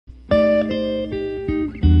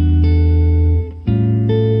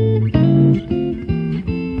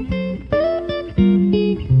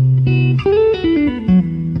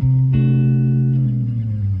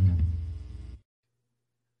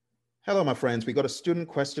friends, we got a student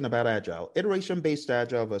question about Agile, iteration-based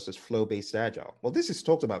Agile versus flow-based Agile. Well, this is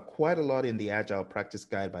talked about quite a lot in the Agile Practice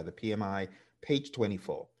Guide by the PMI, page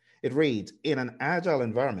 24. It reads, in an Agile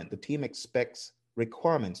environment, the team expects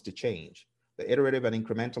requirements to change. The iterative and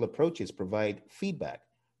incremental approaches provide feedback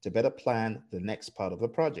to better plan the next part of the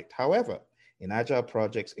project. However, in Agile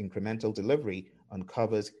projects, incremental delivery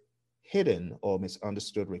uncovers hidden or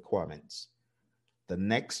misunderstood requirements. The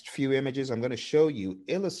next few images I'm going to show you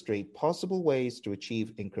illustrate possible ways to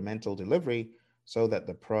achieve incremental delivery so that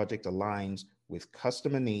the project aligns with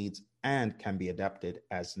customer needs and can be adapted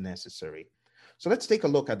as necessary. So let's take a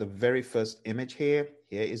look at the very first image here.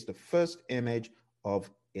 Here is the first image of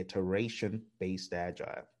iteration-based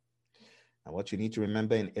Agile. Now, what you need to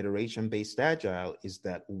remember in iteration-based Agile is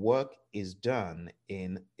that work is done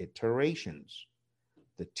in iterations.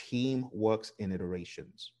 The team works in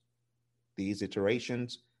iterations. These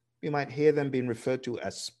iterations, we might hear them being referred to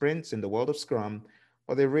as sprints in the world of Scrum,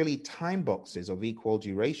 or they're really time boxes of equal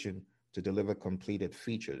duration to deliver completed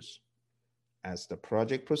features. As the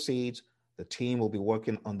project proceeds, the team will be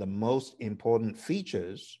working on the most important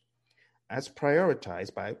features as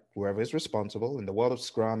prioritized by whoever is responsible. In the world of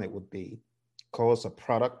Scrum, it would be, of course, a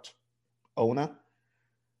product owner.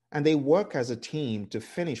 And they work as a team to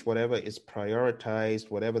finish whatever is prioritized,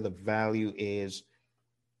 whatever the value is.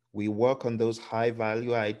 We work on those high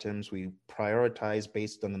value items. We prioritize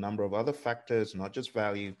based on a number of other factors, not just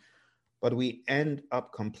value, but we end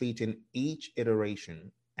up completing each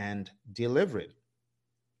iteration and delivering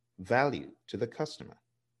value to the customer.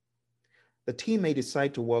 The team may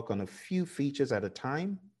decide to work on a few features at a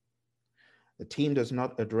time. The team does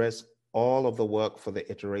not address all of the work for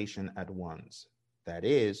the iteration at once. That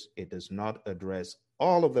is, it does not address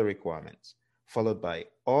all of the requirements, followed by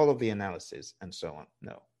all of the analysis and so on.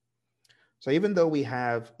 No. So even though we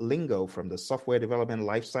have lingo from the software development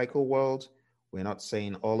lifecycle world, we're not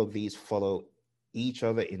saying all of these follow each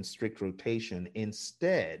other in strict rotation.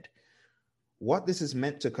 Instead, what this is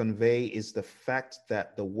meant to convey is the fact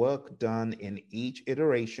that the work done in each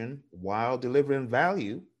iteration while delivering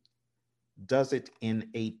value does it in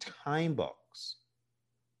a time box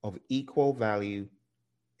of equal value,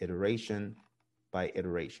 iteration by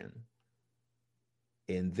iteration.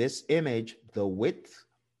 In this image, the width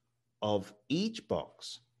of each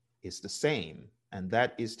box is the same, and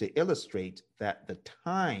that is to illustrate that the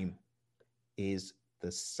time is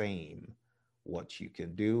the same. What you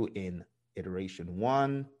can do in iteration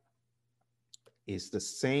 1 is the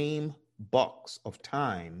same box of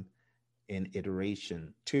time in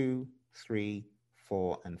iteration 2, 3,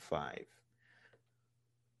 4, and 5.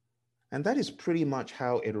 And that is pretty much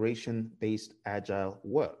how iteration-based Agile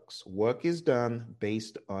works. Work is done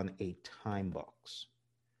based on a time box.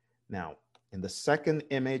 Now, in the second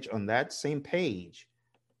image on that same page,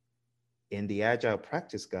 in the Agile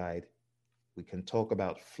Practice Guide, we can talk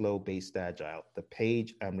about flow-based Agile. The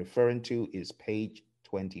page I'm referring to is page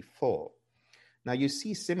 24. Now, you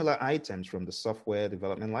see similar items from the software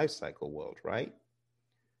development lifecycle world, right?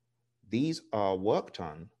 These are worked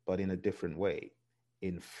on, but in a different way.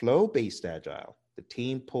 In flow-based Agile, the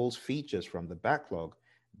team pulls features from the backlog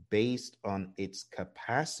based on its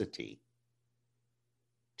capacity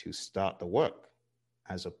to start the work,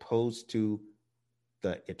 as opposed to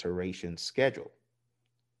the iteration schedule.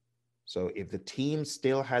 So if the team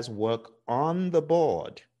still has work on the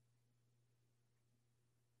board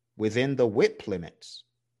within the WIP limits,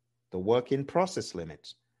 the work in process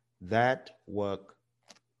limits, that work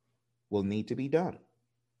will need to be done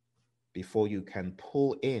before you can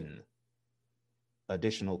pull in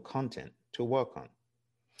additional content to work on.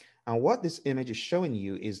 And what this image is showing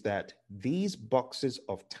you is that these boxes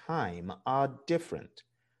of time are different.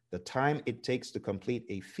 The time it takes to complete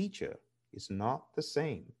a feature is not the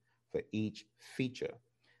same for each feature.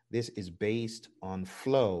 This is based on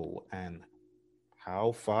flow and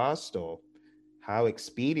how fast or how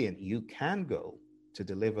expedient you can go to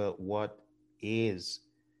deliver what is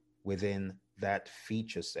within that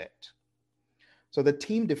feature set. So the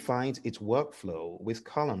team defines its workflow with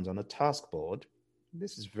columns on a task board.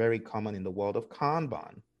 This is very common in the world of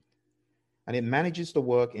Kanban. And it manages the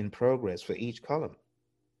work in progress for each column.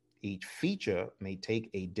 Each feature may take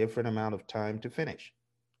a different amount of time to finish.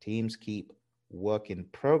 Teams keep work in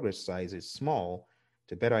progress sizes small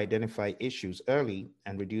to better identify issues early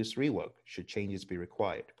and reduce rework should changes be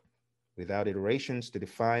required. Without iterations to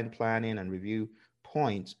define planning and review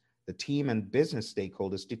points, the team and business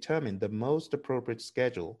stakeholders determine the most appropriate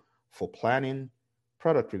schedule for planning,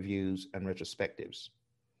 product reviews, and retrospectives.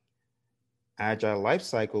 Agile life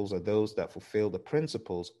cycles are those that fulfill the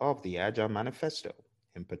principles of the Agile Manifesto.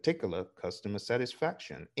 In particular, customer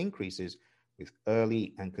satisfaction increases with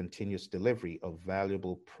early and continuous delivery of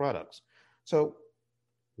valuable products. So,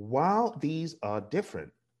 while these are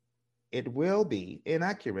different, it will be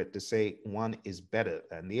inaccurate to say one is better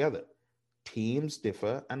than the other. Teams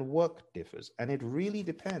differ and work differs, and it really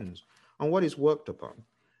depends on what is worked upon.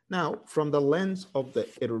 Now, from the lens of the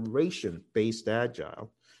iteration based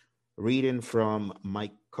agile, reading from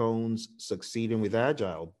Mike Cohn's Succeeding with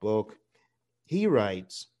Agile book, he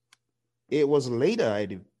writes, it was later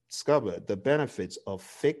I discovered the benefits of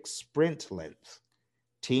fixed sprint length.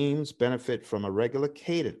 Teams benefit from a regular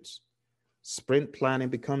cadence. Sprint planning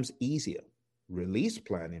becomes easier. Release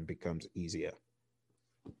planning becomes easier.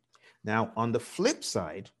 Now, on the flip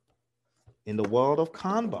side, in the world of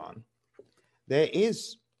Kanban, there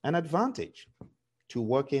is an advantage to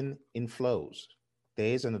working in flows.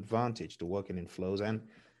 There is an advantage to working in flows, and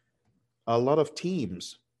a lot of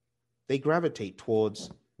teams, they gravitate towards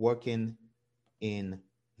working in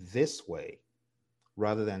this way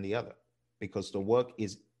rather than the other because the work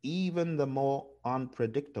is even the more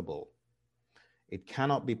unpredictable. It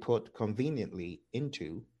cannot be put conveniently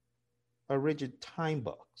into a rigid time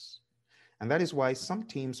box. And that is why some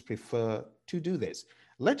teams prefer to do this.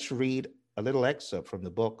 Let's read a little excerpt from the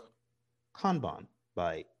book Kanban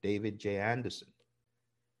by David J. Anderson.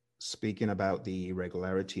 Speaking about the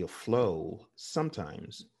irregularity of flow,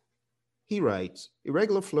 sometimes he writes,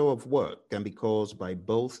 irregular flow of work can be caused by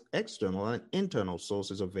both external and internal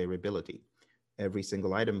sources of variability. Every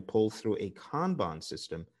single item pulled through a Kanban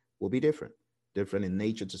system will be different in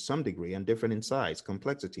nature to some degree, and different in size,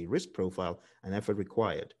 complexity, risk profile, and effort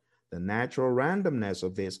required. The natural randomness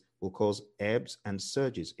of this will cause ebbs and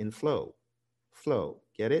surges in flow. Flow,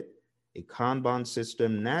 get it? A Kanban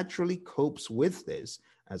system naturally copes with this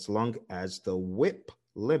as long as the WIP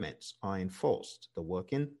limits are enforced, the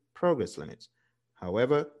work in progress limits.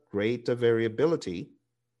 However, greater variability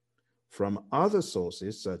from other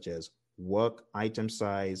sources such as work item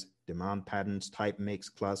size, demand patterns, type mix,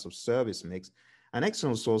 class of service mix, and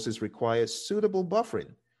external sources require suitable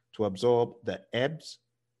buffering to absorb the ebbs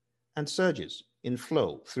and surges in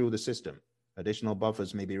flow through the system. Additional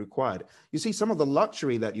buffers may be required. You see, some of the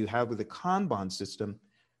luxury that you have with the Kanban system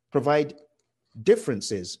provide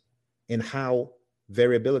differences in how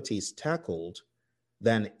variability is tackled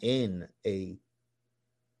than in a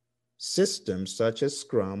system such as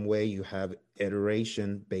Scrum, where you have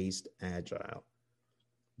iteration-based agile.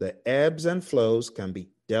 The ebbs and flows can be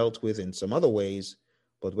dealt with in some other ways,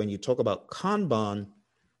 but when you talk about Kanban,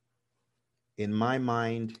 in my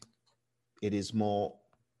mind, it is more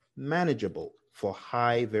manageable for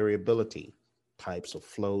high variability types of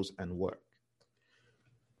flows and work.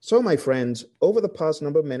 So, my friends, over the past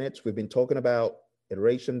number of minutes, we've been talking about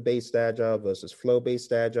iteration-based agile versus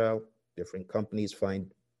flow-based agile. Different companies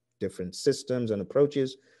find different systems and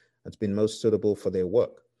approaches that's been most suitable for their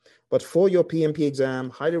work. But for your PMP exam,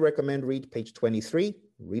 highly recommend read page 23,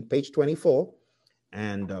 read page 24.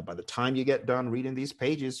 And by the time you get done reading these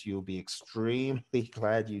pages, you'll be extremely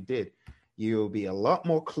glad you did. You'll be a lot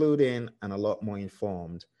more clued in and a lot more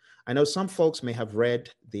informed. I know some folks may have read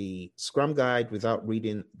the Scrum Guide without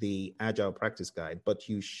reading the Agile Practice Guide, but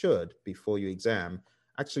you should, before your exam,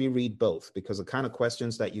 actually read both, because the kind of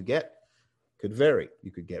questions that you get could vary.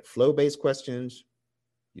 You could get flow-based questions,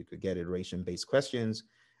 you could get iteration-based questions,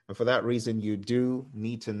 and for that reason, you do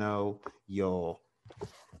need to know your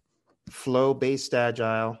flow-based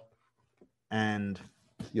agile and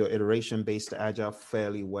your iteration-based agile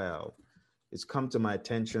fairly well. It's come to my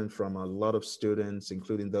attention from a lot of students,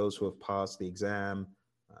 including those who have passed the exam.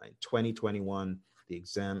 In 2021, the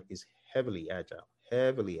exam is heavily agile.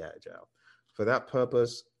 For that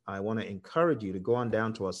purpose, I want to encourage you to go on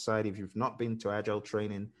down to our site. If you've not been to Agile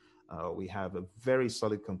training, we have a very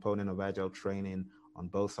solid component of Agile training on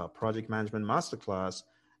both our project management masterclass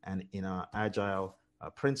and in our Agile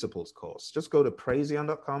principles course. Just go to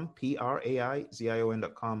praizion.com,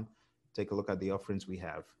 praizion.com. Take a look at the offerings we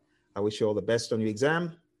have. I wish you all the best on your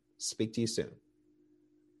exam. Speak to you soon.